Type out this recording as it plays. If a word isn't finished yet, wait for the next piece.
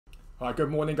Alright,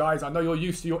 good morning guys. I know you're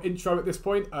used to your intro at this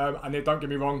point, and don't get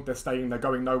me wrong, they're staying, they're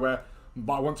going nowhere.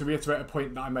 But I want to reiterate a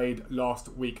point that I made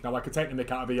last week. Now I could take the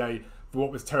mick out of EA for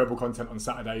what was terrible content on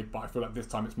Saturday, but I feel like this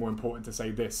time it's more important to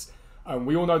say this.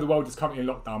 We all know the world is currently in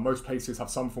lockdown. Most places have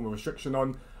some form of restriction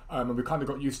on, and we kind of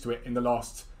got used to it in the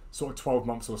last sort of 12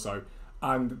 months or so.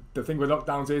 And the thing with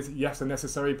lockdowns is, yes, they're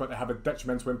necessary, but they have a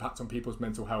detrimental impact on people's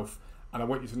mental health. And I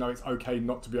want you to know it's okay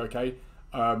not to be okay.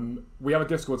 We have a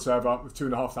Discord server with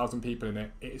 2,500 people in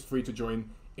it. It is free to join.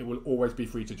 It will always be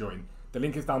free to join. The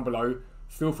link is down below.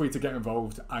 Feel free to get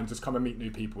involved and just come and meet new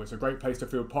people. It's a great place to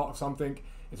feel part of something.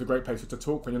 It's a great place to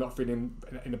talk when you're not feeling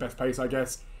in the best place, I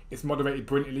guess. It's moderated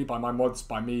brilliantly by my mods,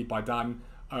 by me, by Dan,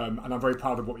 and I'm very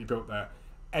proud of what we built there.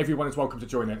 Everyone is welcome to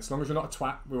join it. As long as you're not a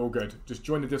twat, we're all good. Just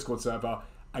join the Discord server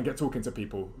and get talking to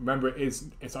people. Remember, it's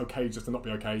okay just to not be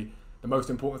okay. The most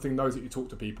important thing though is that you talk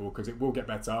to people, because it will get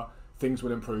better. Things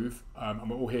will improve, and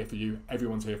we're all here for you.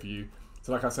 Everyone's here for you.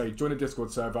 So like I say, join the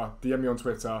Discord server, DM me on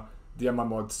Twitter, DM my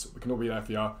mods. We can all be there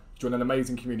for you. Join an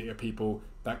amazing community of people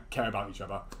that care about each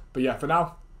other. But yeah, for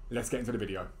now, let's get into the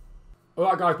video.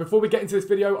 Alright guys, before we get into this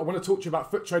video, I want to talk to you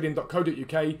about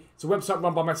Futtrading.co.uk. It's a website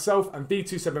run by myself and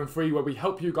B273 where we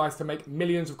help you guys to make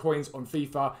millions of coins on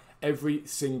FIFA every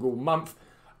single month.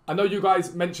 I know you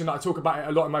guys mentioned that I talk about it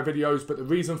a lot in my videos, but the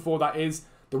reason for that is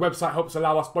the website helps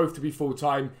allow us both to be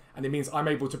full-time, and it means I'm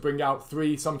able to bring out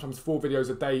 3, sometimes 4 videos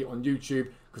a day on YouTube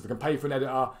because I can pay for an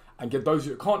editor and give those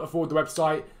who can't afford the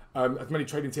website as many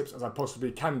trading tips as I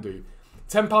possibly can do.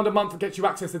 £10 a month gets you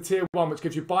access to Tier 1, which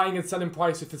gives you buying and selling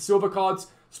prices for silver cards,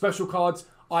 special cards,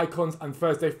 icons and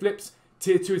Thursday flips.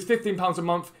 Tier 2 is £15 a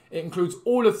month. It includes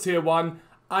all of Tier 1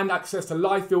 and access to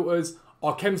live filters,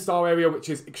 our ChemStar area, which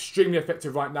is extremely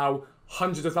effective right now.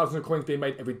 Hundreds of thousands of coins being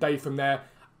made every day from there.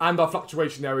 And our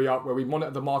fluctuation area where we monitor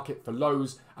the market for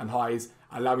lows and highs,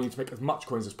 allowing you to make as much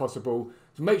coins as possible.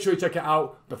 So make sure you check it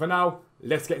out. But for now,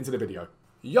 let's get into the video.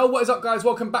 Yo, what is up guys?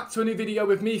 Welcome back to a new video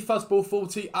with me,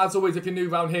 Fuzzball40. As always, if you're new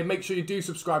around here, make sure you do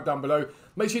subscribe down below.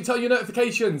 Make sure you turn your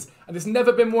notifications. And it's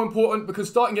never been more important because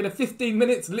starting in 15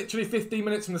 minutes, literally 15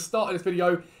 minutes from the start of this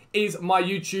video, is my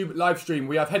YouTube live stream.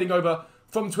 We have heading over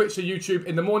from Twitch to YouTube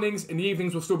in the mornings. In the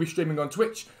evenings, we'll still be streaming on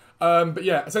Twitch. But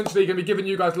yeah, essentially going to be giving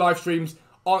you guys live streams,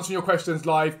 answering your questions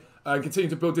live, and continue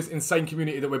to build this insane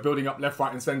community that we're building up left,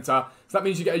 right and centre. So that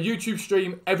means you get a YouTube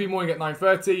stream every morning at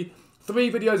 9:30,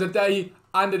 3 videos a day,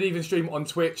 and an even stream on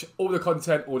Twitch, all the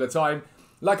content, all the time.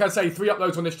 Like I say, 3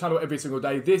 uploads on this channel every single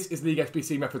day. This is League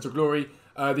SBC Method to Glory.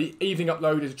 The evening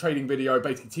upload is a trading video,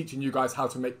 basically teaching you guys how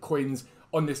to make coins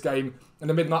on this game. And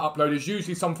the midnight upload is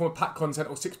usually some form of pack content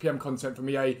or 6 PM content from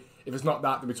EA. If it's not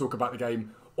that, then we talk about the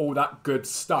game, all that good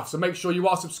stuff. So make sure you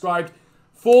are subscribed.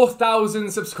 4,000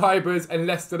 subscribers in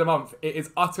less than a month. It is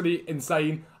utterly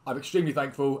insane. I'm extremely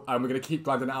thankful, and we're going to keep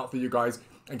grinding it out for you guys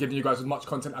and giving you guys as much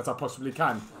content as I possibly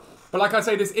can. But like I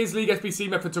say, this is League SBC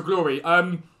Method to Glory.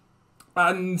 And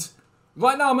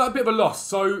right now I'm at a bit of a loss.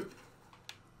 So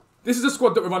this is the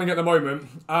squad that we're running at the moment,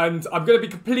 and I'm going to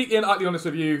be completely and utterly honest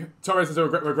with you. Torres is a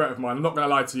regret of mine. I'm not going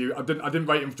to lie to you. I didn't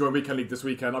rate him to join Weekend League this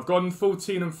weekend. I've gone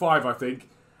 14 and 5, I think.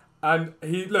 And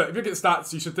look, if you look at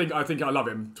stats, you should think I love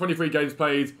him. 23 games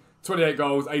played, 28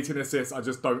 goals, 18 assists. I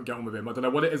just don't get on with him. I don't know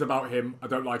what it is about him. I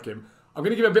don't like him. I'm going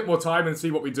to give him a bit more time and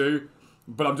see what we do,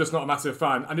 but I'm just not a massive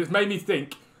fan. And it's made me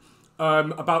think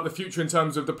about the future in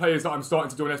terms of the players that I'm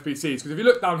starting to do on SBCs. Because if you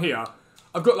look down here,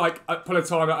 I've got like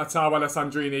Politano, Atao,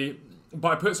 Alessandrini, but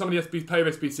I put some of the player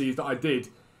SBCs that I did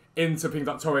into things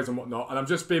like Torres and whatnot. And I'm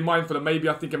just being mindful that maybe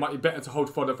I think it might be better to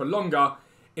hold fodder for longer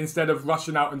instead of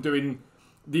rushing out and doing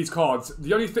these cards.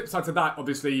 The only flip side to that,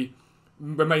 obviously,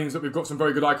 remains that we've got some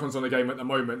very good icons on the game at the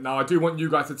moment. Now, I do want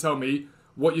you guys to tell me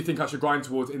what you think I should grind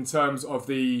towards in terms of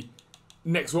the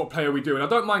next sort of player we do. And I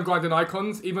don't mind grinding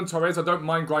icons, even Torres. I don't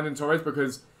mind grinding Torres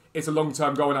because it's a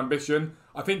long-term goal and ambition.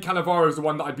 I think Cannavaro is the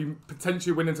one that I'd be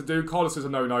potentially willing to do. Carlos is a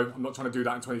no-no. I'm not trying to do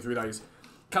that in 23 days.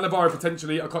 Cannavaro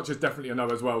potentially. Okocha is definitely a no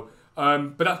as well.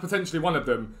 But that's potentially one of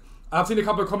them. I've seen a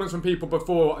couple of comments from people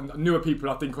before, and newer people,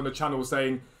 I think, on the channel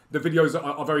saying the videos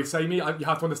are very samey. You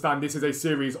have to understand this is a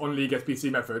series on League SBC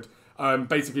Method.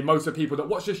 Basically, most of the people that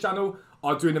watch this channel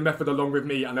are doing the method along with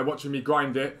me, and they're watching me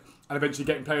grind it and eventually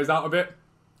getting players out of it.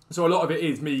 So a lot of it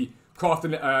is me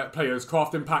crafting players,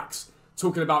 crafting packs,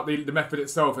 talking about the method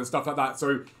itself and stuff like that.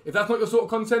 So if that's not your sort of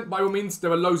content, by all means,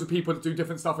 there are loads of people that do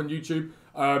different stuff on YouTube.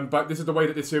 But this is the way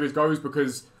that this series goes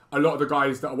because a lot of the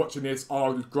guys that are watching this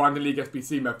are grinding League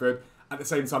SBC Method at the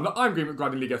same time that I'm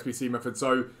grinding League SBC Method.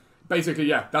 So basically,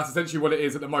 yeah, that's essentially what it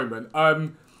is at the moment.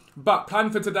 But plan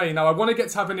for today. Now, I want to get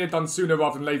Tavernier done sooner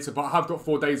rather than later, but I have got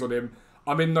 4 days on him.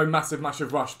 I'm in no massive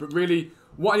rush. But really,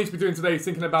 what I need to be doing today is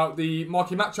thinking about the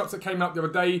marquee matchups that came out the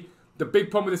other day, The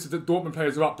big problem with this is that Dortmund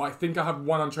players are up, but I think I have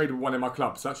one untradeable one in my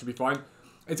club, so that should be fine.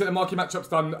 It's the marquee matchups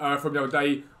done from the other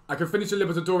day. I can finish the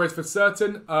Libertadores for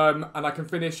certain, and I can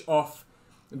finish off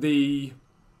the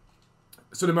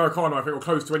Sudamericano, I think, or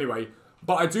close to anyway.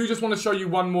 But I do just want to show you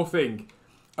one more thing.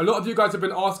 A lot of you guys have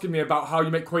been asking me about how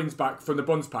you make coins back from the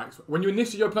bronze packs. When you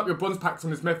initially open up your bronze packs on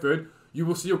this method, you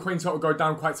will see your coin total go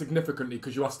down quite significantly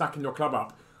because you are stacking your club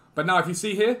up. But now if you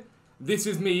see here, this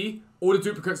is me, all the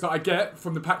duplicates that I get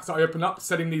from the packs that I open up,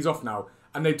 selling these off now.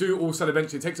 And they do all sell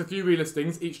eventually. It takes a few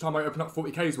relistings each time I open up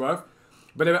 40k's worth.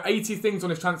 But there are 80 things on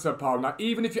this transfer pile. Now,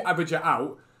 even if you average it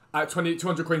out at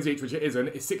 200 coins each, which it isn't,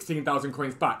 it's 16,000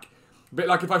 coins back. But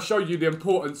like if I show you the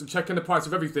importance of checking the price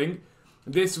of everything,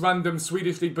 this random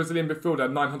Swedish League Brazilian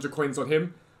midfielder, 900 coins on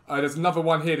him. There's another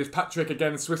one here, there's Patrick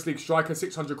again, Swiss League striker,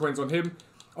 600 coins on him.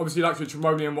 Obviously, like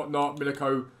Tremoni and whatnot,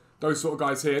 Milico, those sort of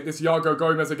guys here. This Iago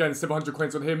Gomez again, 700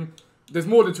 coins on him. There's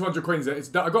more than 200 coins there.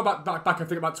 I got back I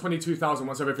think about 22,000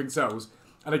 once everything sells.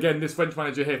 And again, this French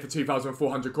manager here for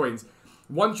 2,400 coins.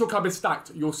 Once your club is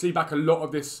stacked, you'll see back a lot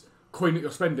of this coin that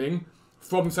you're spending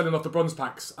from selling off the bronze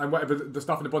packs and whatever the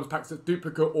stuff in the bronze packs that's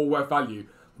duplicate or worth value.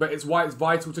 But it's why it's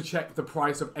vital to check the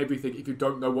price of everything if you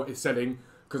don't know what is selling,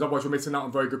 because otherwise you're missing out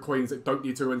on very good coins that don't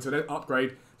need to go into the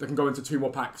upgrade, that can go into 2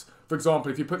 more packs. For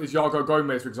example, if you put this Iago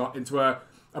Gomez, for example, into a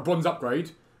bronze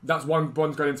upgrade, that's 1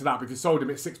 bronze going into that. But if you sold him,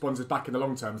 it's 6 bronzes back in the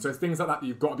long term. So it's things like that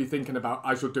you've got to be thinking about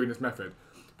as you're doing this method.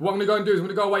 But what I'm going to go and do is I'm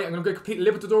going to go away, I'm going to go complete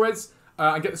Libertadores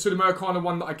and get the Sudamericana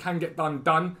one that I can get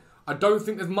done. I don't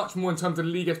think there's much more in terms of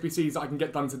League SBCs that I can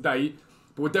get done today.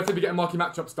 But we'll definitely be getting marquee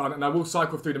matchups done, and I will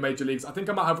cycle through the major leagues. I think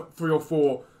I might have 3 or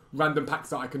 4 random packs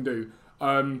that I can do.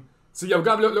 So yeah, we'll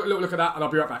go have a little look at that, and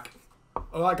I'll be right back.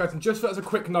 Alright guys, and just as a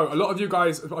quick note, a lot of you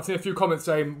guys, I've seen a few comments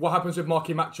saying, what happens with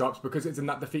marquee matchups because it's in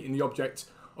that defeating the object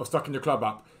of stacking your club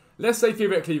up. Let's say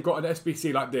theoretically you've got an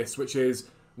SBC like this, which is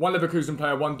 1 Leverkusen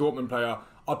player, 1 Dortmund player.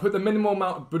 I'll put the minimal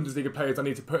amount of Bundesliga players I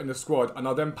need to put in the squad, and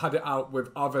I'll then pad it out with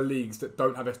other leagues that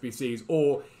don't have SBCs.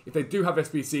 Or if they do have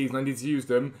SBCs and I need to use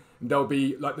them, they'll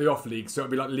be like the off leagues. So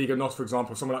it'll be like Liga NOS, for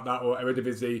example, something like that, or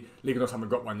Eredivisie. Liga NOS haven't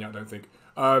got one yet, I don't think.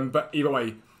 But either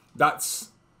way,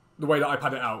 that's the way that I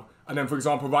pad it out. And then, for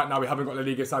example, right now we haven't got La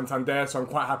Liga Santander, so I'm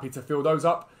quite happy to fill those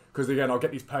up. Because again, I'll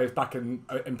get these players back in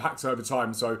packs over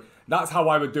time. So that's how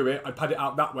I would do it. I'd pad it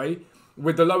out that way.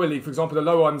 With the lower league, for example, the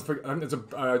lower ones, I think there's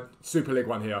a Super League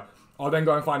one here. I'll then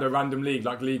go and find a random league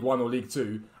like League 1 or League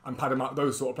 2 and pad them out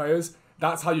those sort of players.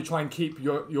 That's how you try and keep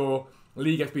your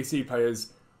League SBC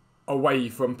players away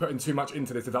from putting too much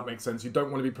into this, if that makes sense. You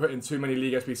don't want to be putting too many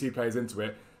League SBC players into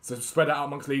it. So spread it out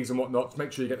amongst leagues and whatnot to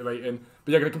make sure you get the rating.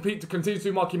 But yeah, going to continue to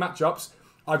do marquee matchups.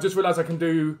 I've just realised I can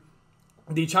do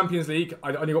the Champions League.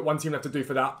 I only got 1 team left to do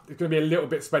for that. It's going to be a little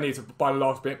bit spenny to buy the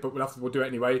last bit, but we'll do it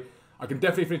anyway. I can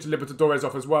definitely finish the Libertadores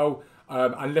off as well.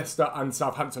 And Leicester and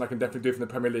Southampton I can definitely do from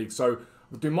the Premier League. So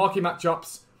we'll do marquee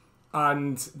matchups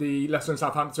and the Leicester and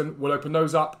Southampton. We'll open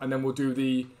those up and then we'll do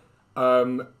the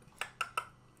the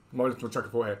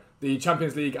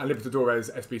Champions League and Libertadores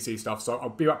SBC stuff. So I'll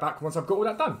be right back once I've got all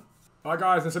that done. Alright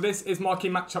guys, and so this is marquee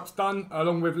matchups done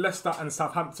along with Leicester and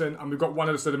Southampton, and we've got one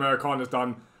of the Sudamericanas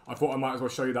done. I thought I might as well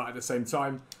show you that at the same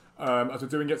time as we're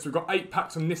doing it. So we've got 8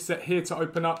 packs on this set here to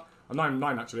open up. 9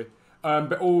 actually.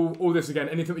 But all this again,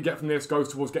 anything we get from this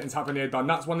goes towards getting Tavernier done.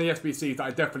 That's one of the SBCs that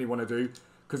I definitely want to do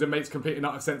because it makes complete and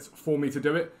utter sense for me to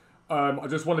do it. I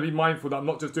just want to be mindful that I'm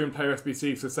not just doing player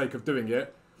SBCs for the sake of doing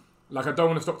it. Like, I don't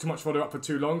want to stock too much fodder up for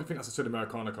too long. I think that's a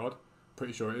Sudamericana card.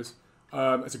 Pretty sure it is.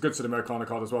 It's a good Sudamericana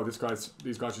card as well. These guys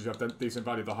usually have decent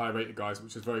value, the higher rated guys,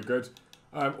 which is very good.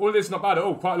 All of this is not bad at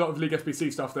all. Quite a lot of League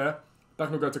SBC stuff there. That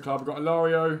can go to club. We've got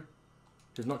Ilario,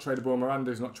 who's not tradable. Miranda,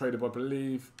 who's not tradable, I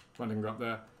believe. Miranda can go up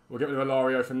there. We'll get rid of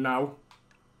Ilario for now.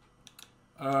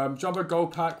 Jumbo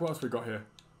Gold Pack. What else have we got here?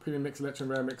 Premium Mix, Election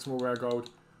Rare Mix, Small Rare Gold.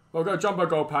 We'll go Jumbo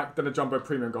Gold Pack, then a Jumbo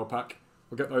Premium Gold Pack.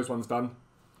 We'll get those ones done.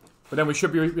 But then we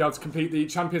should be able to complete the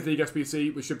Champions League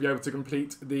SBC. We should be able to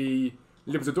complete the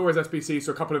Libertadores SBC.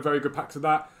 So a couple of very good packs of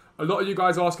that. A lot of you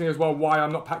guys asking as well why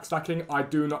I'm not pack stacking. I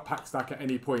do not pack stack at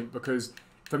any point because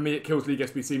for me it kills League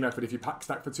SBC method if you pack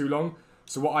stack for too long.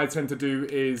 So what I tend to do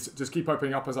is just keep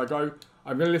opening up as I go.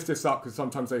 I'm going to list this up because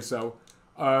sometimes they sell.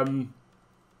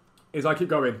 Is I keep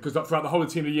going because throughout the whole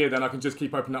of Team of the Year then I can just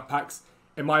keep opening up packs.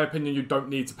 In my opinion, you don't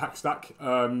need to pack stack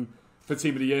for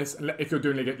Team of the Year if you're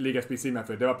doing League SBC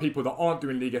method. There are people that aren't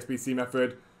doing League SBC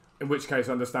method, in which case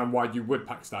I understand why you would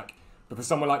pack stack. But for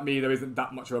someone like me, there isn't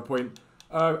that much of a point.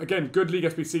 Again, good League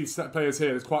SBC set players here.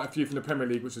 There's quite a few from the Premier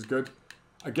League, which is good.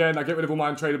 Again, I get rid of all my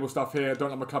untradable stuff here. I don't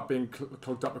have my club being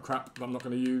clogged up with crap that I'm not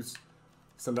going to use.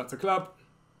 Send that to club.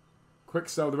 Quick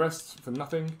sell the rest for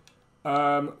nothing.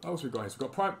 What else we got here? So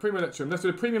we've got Premium Electrum. Let's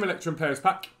do the Premium Electrum Players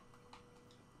Pack.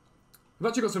 We've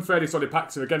actually got some fairly solid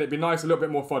packs here. Again, it'd be nice, a little bit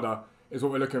more fodder is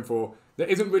what we're looking for. There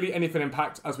isn't really anything in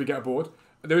packed as we get aboard.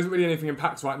 There isn't really anything in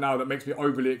packs right now that makes me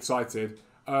overly excited.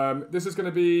 This is going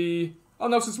to be... Oh,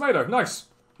 Nelson Semedo. Nice.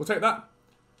 We'll take that.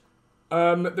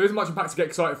 There isn't much in packs to get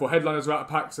excited for. Headliners are out of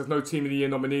packs. There's no Team of the Year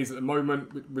nominees at the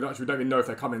moment. We don't even know if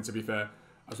they're coming, to be fair,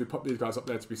 as we pop these guys up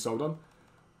there to be sold on.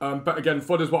 But again,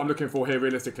 fodder's what I'm looking for here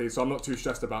realistically, so I'm not too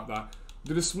stressed about that.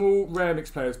 Do the small rare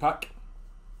mixed players pack.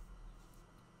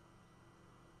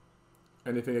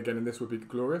 Anything again in this would be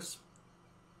glorious.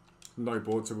 No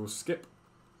board, so we'll skip.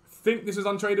 I think this is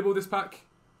untradeable, this pack.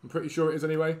 I'm pretty sure it is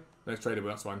anyway. No, it's tradable,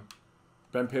 that's fine.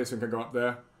 Ben Pearson can go up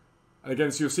there. And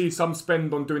again, so you'll see some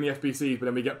spend on doing the FBCs, but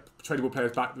then we get tradable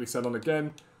players back that we sell on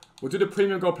again. We'll do the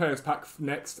Premium Gold Players pack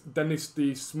next. Then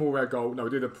the small rare gold. No,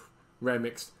 we'll do the rare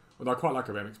mixed. Although I quite like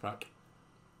a rare mixed pack.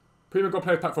 Premium Gold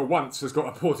Players pack for once has got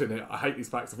a port in it. I hate these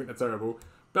packs. I think they're terrible.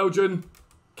 Belgian.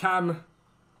 Cam.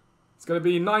 It's going to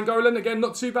be 9 Golan. Again,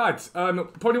 not too bad.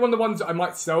 Probably one of the ones that I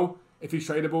might sell if he's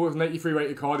tradable. It's an 83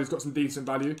 rated card. He's got some decent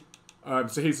value.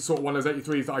 So he's the sort of one of those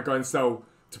 83s that I go and sell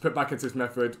to put back into this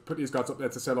method. Put these guys up there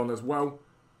to sell on as well.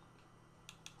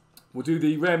 We'll do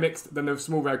the rare mixed, then the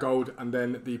small rare gold, and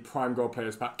then the prime gold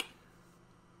players pack.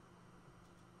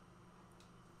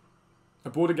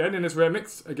 Aboard again in this rare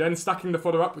mix. Again, stacking the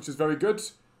fodder up, which is very good.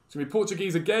 It's going to be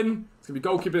Portuguese again. It's going to be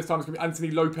goalkeeper this time. It's going to be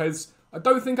Anthony Lopez. I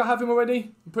don't think I have him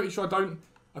already. I'm pretty sure I don't.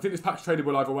 I think this pack's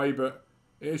tradable either way, but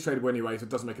it is tradable anyway, so it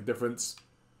doesn't make a difference.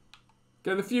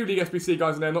 Getting a few League SBC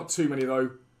guys in there. Not too many,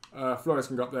 though. Flores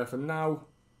can go up there for now.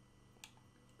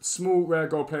 Small rare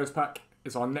gold players pack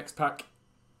is our next pack.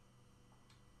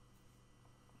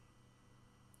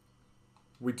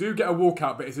 We do get a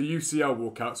walkout, but it's a UCL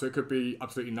walkout, so it could be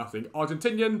absolutely nothing.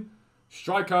 Argentinian,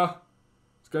 striker.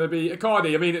 It's going to be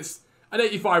Icardi. I mean, it's an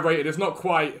 85 rated. It's not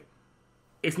quite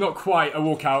a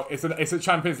walkout. It's a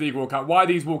Champions League walkout. Why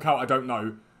these walkout, I don't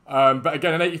know. But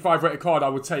again, an 85 rated card I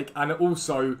would take. And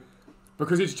also,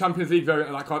 because it's a Champions League variant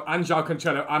of that card, and João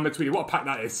Cancelo and Matuidi. What a pack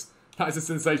that is. That is a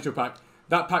sensational pack.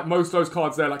 That pack, most of those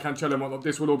cards there, like Cancelo and whatnot,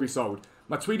 this will all be sold.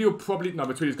 Matuidi will probably... No,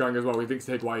 Matuidi's going as well. He thinks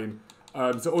to Higuain.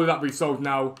 So all of that will be sold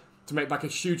now to make back a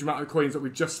huge amount of coins that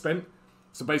we've just spent.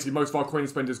 So basically most of our coin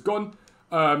spend is gone.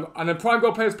 And then Prime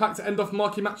Gold Players pack to end off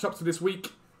marquee matchups for this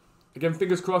week. Again,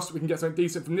 fingers crossed we can get something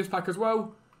decent from this pack as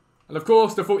well. And of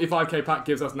course, the 45k pack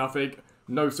gives us nothing.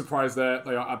 No surprise there.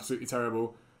 They are absolutely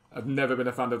terrible. I've never been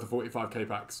a fan of the 45k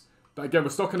packs. But again, we're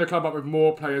stocking the club up with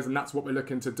more players and that's what we're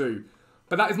looking to do.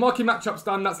 But that is marquee matchups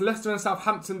done. That's Leicester and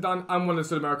Southampton done and one in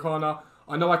Sudamericana.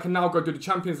 I know I can now go do the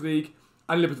Champions League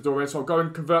and Libertadores, so I'll go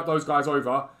and convert those guys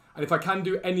over. And if I can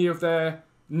do any of their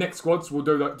next squads, we'll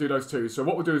do those too. So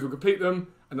what we'll do is we'll complete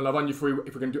them, and then I'll run you through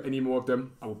if we're going to do any more of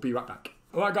them. I will be right back.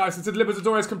 Alright guys, so the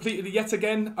Libertadores completed yet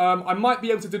again. I might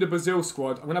be able to do the Brazil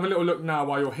squad. I'm going to have a little look now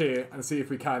while you're here and see if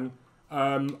we can.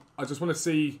 I just want to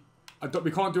see...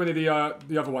 we can't do any of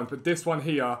the other ones, but this one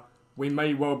here, we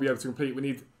may well be able to complete. We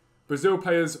need Brazil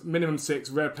players minimum 6,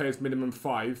 rare players minimum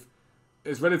 5.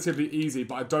 It's relatively easy,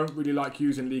 but I don't really like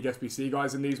using League SBC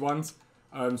guys in these ones.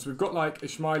 So we've got like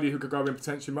Ismaili who could go in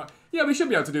potentially. Yeah, we should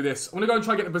be able to do this. I'm going to go and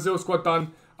try and get the Brazil squad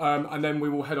done. And then we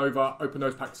will head over, open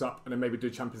those packs up, and then maybe do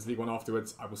Champions League one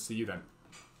afterwards. I will see you then.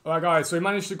 Alright guys, so we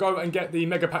managed to go and get the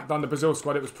mega pack done, the Brazil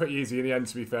squad. It was pretty easy in the end,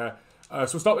 to be fair. So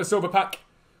we'll start with the silver pack.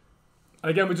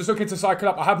 And again, we're just looking to cycle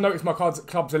up. I have noticed my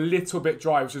club's a little bit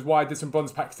dry, which is why I did some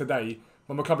bronze packs today.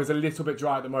 But my club is a little bit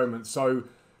dry at the moment. So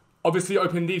obviously,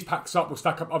 opening these packs up will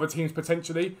stack up other teams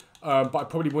potentially, but I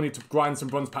probably will need to grind some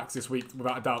bronze packs this week,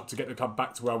 without a doubt, to get the club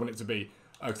back to where I want it to be.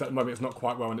 Because at the moment, it's not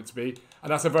quite where I want it to be.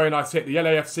 And that's a very nice hit. The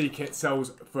LAFC kit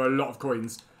sells for a lot of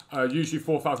coins, usually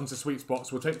 4,000 to sweet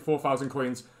spots. We'll take 4,000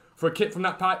 coins for a kit from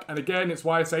that pack. And again, it's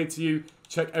why I say to you,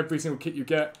 check every single kit you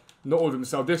get. Not all of them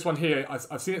sell. This one here,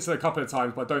 I've seen it sell a couple of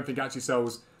times, but I don't think it actually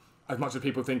sells as much as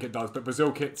people think it does. But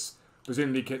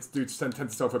Brazilian League kits do tend to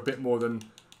sell for a bit more than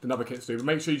other kits do. But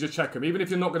make sure you just check them. Even if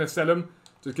you're not going to sell them,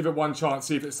 just give it one chance,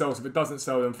 see if it sells. If it doesn't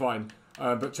sell, then fine.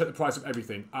 But check the price of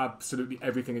everything. Absolutely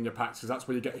everything in your packs, because that's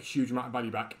where you get a huge amount of value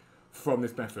back from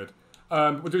this method.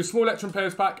 We'll do a small Electrum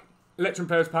Players pack,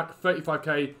 35k,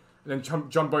 and then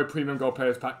Jumbo Premium Gold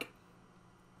Players pack.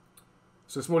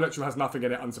 So small Electrum has nothing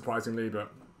in it, unsurprisingly,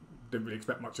 but didn't really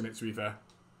expect much in it, to be fair.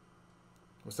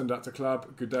 We'll send that to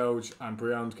club. Gudelj and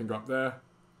Briand can go up there.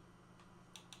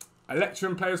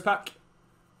 Electrum Players pack.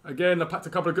 Again, I packed a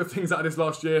couple of good things out of this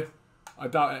last year. I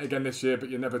doubt it again this year, but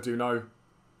you never do know.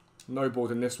 No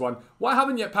board in this one. What I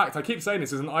haven't yet packed, I keep saying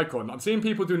this, is an icon. I'm seeing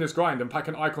people doing this grind and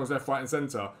packing icons left, right and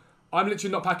centre. I'm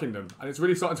literally not packing them, and it's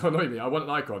really starting to annoy me. I want an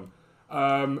icon.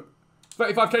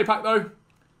 35k pack though.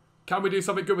 Can we do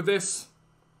something good with this?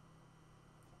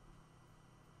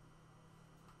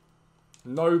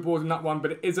 No board in that one,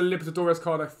 but it is a Libertadores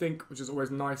card, I think, which is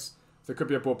always nice. There could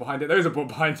be a board behind it. There is a board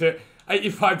behind it.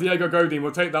 85 Diego Godin.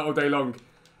 We'll take that all day long.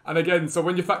 And again, so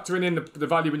when you're factoring in the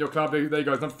value in your club, there you go.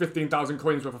 There's another 15,000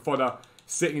 coins worth of fodder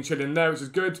sitting, chilling there, which is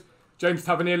good. James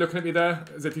Tavernier looking at me there,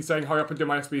 as if he's saying, hurry up and do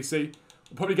my SBC.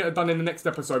 We'll probably get it done in the next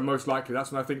episode, most likely.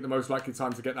 That's when I think the most likely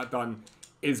time to get that done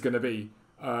is going to be.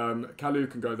 Kalu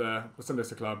can go there. We'll send this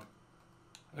to club.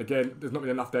 Again, there's not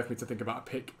really enough there for me to think about a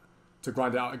pick to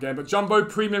grind it out again. But Jumbo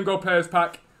Premium Gold Players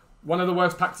Pack. One of the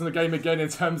worst packs in the game again in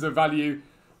terms of value.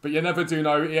 But you never do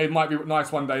know. EA might be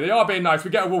nice one day. They are being nice.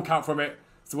 We get a walkout from it.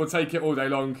 So we'll take it all day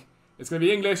long. It's going to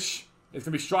be English. It's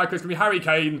going to be striker. It's going to be Harry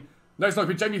Kane. No, it's not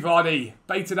going to be Jamie Vardy.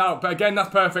 Baited out. But again, that's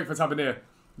perfect for Tavernier.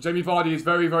 Jamie Vardy is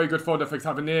very, very good fodder for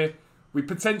Tavernier. We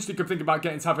potentially could think about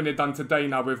getting Tavernier done today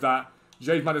now with that.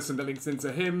 James Madison that links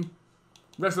into him.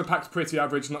 Rest of the pack's pretty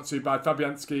average. Not too bad.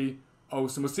 Fabianski,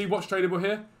 Olsen. We'll see what's tradable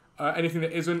here. Anything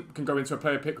that isn't can go into a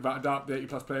player pick without a doubt. The 80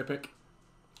 plus player pick.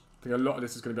 I think a lot of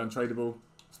this is going to be untradeable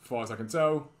as far as I can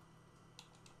tell.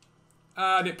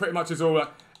 And it pretty much is all.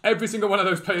 Every single one of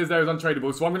those players there is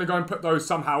untradeable. So I'm going to go and put those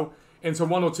somehow into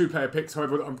 1 or 2 player picks.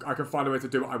 However I can find a way to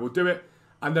do it, I will do it.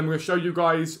 And then we're going to show you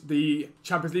guys the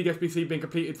Champions League SBC being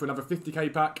completed for another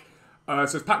 50k pack. So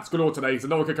it's packs galore today, so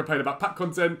no one can complain about pack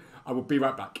content. I will be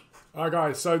right back. Alright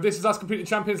guys, so this is us completing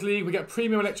Champions League. We get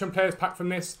Premium Electrum Players pack from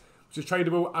this, which is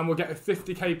tradable, and we'll get a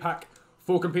 50k pack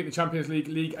for completing the Champions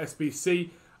League SBC.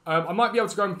 I might be able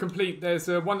to go and complete, there's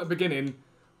one at the beginning,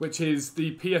 which is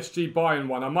the PSG Bayern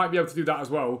one. I might be able to do that as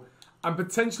well. And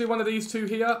potentially one of these two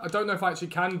here. I don't know if I actually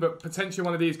can, but potentially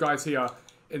one of these guys here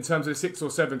in terms of 6 or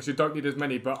 7, because you don't need as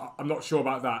many, but I'm not sure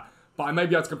about that. But I may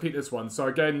be able to complete this one. So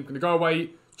again, I'm going to go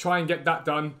away, try and get that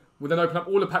done. We'll then open up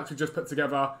all the packs we just put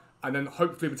together, and then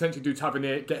hopefully potentially do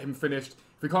Tavernier, get him finished.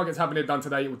 If we can't get Tavernier done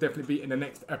today, it will definitely be in the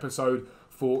next episode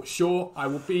for sure. I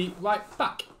will be right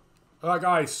back. Alright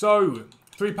guys, so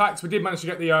 3 packs. We did manage to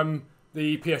get the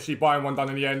PSG Bayern one done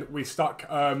in the end. We stuck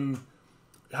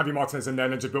Javi Martinez in there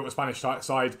and then just built a Spanish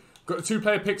side. Got the 2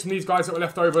 player picks from these guys that were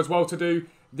left over as well to do.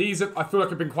 These I feel like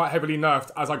have been quite heavily nerfed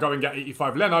as I go and get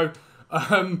 85 Leno. I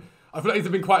feel like these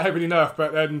have been quite heavily nerfed,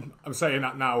 but then I'm saying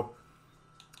that now.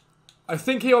 I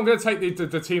think here I'm going to take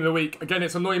the Team of the Week. Again,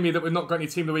 it's annoying me that we've not got any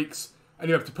Team of the Weeks.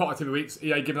 Anywhere to put our Team of the Weeks.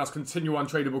 EA giving us continual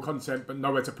untradeable content, but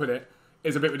nowhere to put it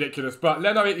is a bit ridiculous. But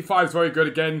Leno 85 is very good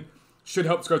again. Should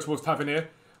help to go towards Tavernier.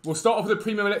 We'll start off with the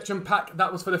Premium Electrum pack.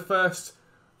 That was for the first,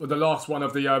 or the last one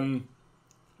of the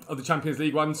Champions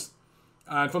League ones.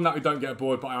 And from that we don't get a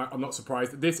board, but I'm not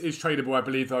surprised. This is tradable, I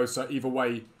believe, though. So either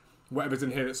way, whatever's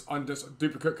in here that's under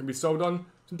duplicate can be sold on.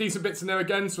 Some decent bits in there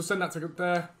again, so we'll send that to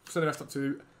there. Send the rest up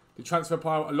to the transfer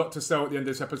pile. A lot to sell at the end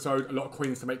of this episode. A lot of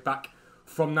coins to make back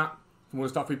from that. From all the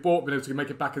stuff we bought, been able to make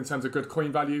it back in terms of good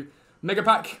coin value. Mega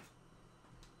pack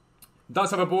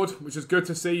does have a board, which is good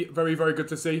to see. Very, very good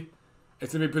to see.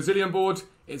 It's going to be a Brazilian board.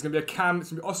 It's going to be a Cam.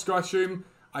 It's going to be Oscar, I assume.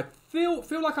 I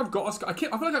feel like I've got Oscar. I feel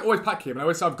like I always pack him, and I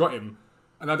always say I've got him.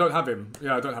 And I don't have him.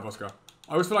 Yeah, I don't have Oscar.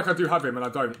 I always feel like I do have him, and I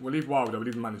don't. We'll leave Wilder. We'll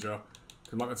leave the manager.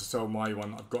 Because I might have to sell my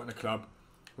one I've got in the club.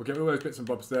 We'll get all those bits and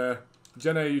bobs there.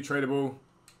 Jenny, are you tradable?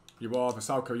 You are.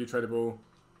 Vasalco, are you tradable?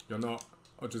 You're not.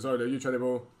 Odrizola, are you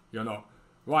tradable? You're not.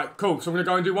 Right, cool. So I'm going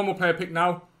to go and do one more player pick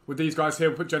now. With these guys here.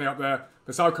 We'll put Jenny up there.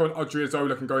 Vasalco and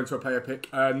Odrizola can go into a player pick.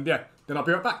 And yeah, then I'll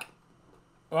be right back.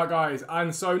 Alright guys,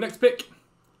 and so next pick.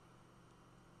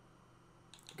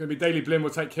 Going to be Daily Blin.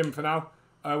 We'll take him for now.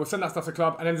 We'll send that stuff to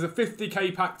club. And then there's a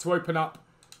 50k pack to open up.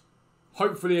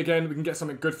 Hopefully, again, we can get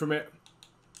something good from it.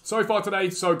 So far today,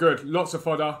 so good. Lots of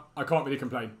fodder. I can't really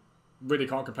complain. Really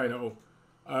can't complain at all.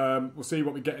 We'll see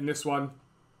what we get in this one.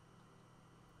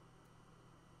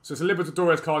 So it's a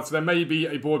Libertadores card, so there may be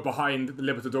a board behind the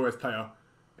Libertadores player.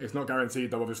 It's not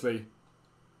guaranteed, though, obviously.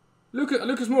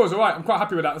 Lucas Moura's alright. I'm quite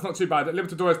happy with that. That's not too bad.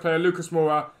 Libertadores player, Lucas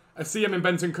Moura. A CM in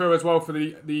Bentancur as well for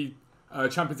the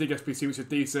Champions League SBC, which is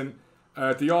decent.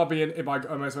 Diaby and Ibai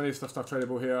Gomez. Any stuff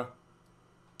tradable here.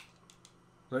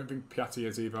 I don't think Piatti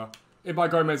is either.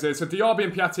 Ibai Gomez is. So Diaby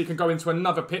and Piatti can go into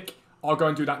another pick. I'll go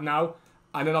and do that now.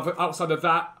 And then outside of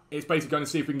that, it's basically going to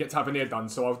see if we can get Tavernier done.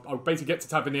 So I'll basically get to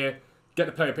Tavernier, get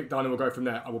the player pick done, and we'll go from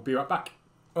there. I will be right back.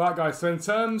 Alright guys, so in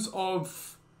terms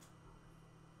of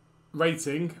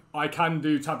rating, I can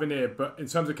do Tavernier, but in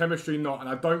terms of chemistry, not. And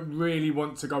I don't really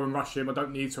want to go and rush him. I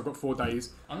don't need to. I've got 4 days.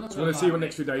 So I want to see what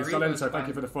next few days. Salento, thank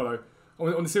you for the follow. I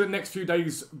want to see what next few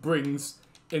days brings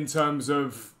in terms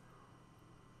of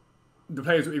the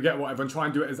players that we get, whatever, and try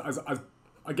and do it as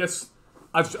I guess,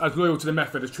 as loyal to the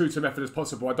method, as true to the method as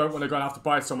possible. I don't want to go and have to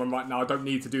buy someone right now. I don't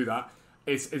need to do that.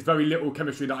 it's very little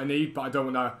chemistry that I need, but I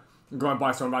don't want to go and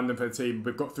buy someone random for the team.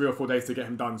 We've got 3 or 4 days to get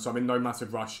him done, so I'm in no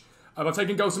massive rush. I've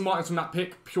taken Gelson Martins from that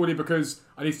pick purely because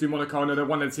I need to do Monaco. I know they're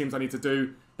one of the teams I need to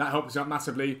do. That helps me out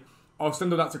massively. I'll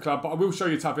send all that to club, but I will show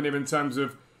you Tavernier in terms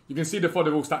of, you can see the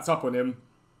fodder all stats up on him,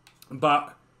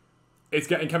 but it's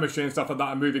getting chemistry and stuff like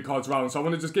that and moving cards around. So I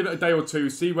want to just give it a day or two,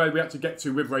 see where we actually get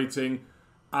to with rating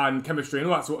and chemistry and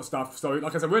all that sort of stuff. So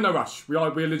like I said, we're in no rush.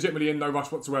 We're legitimately in no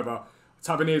rush whatsoever.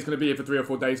 Tavernier is going to be here for 3 or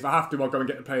 4 days. If I have to, I'll go and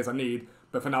get the players I need.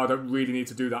 But for now, I don't really need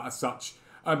to do that as such.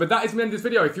 But that is the end of this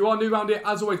video. If you are new around here,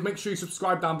 as always, make sure you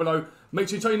subscribe down below. Make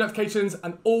sure you turn your notifications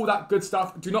and all that good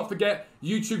stuff. Do not forget,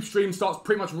 YouTube stream starts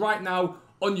pretty much right now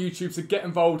on YouTube, so get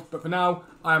involved. But for now,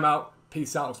 I am out.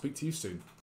 Peace out. I'll speak to you soon.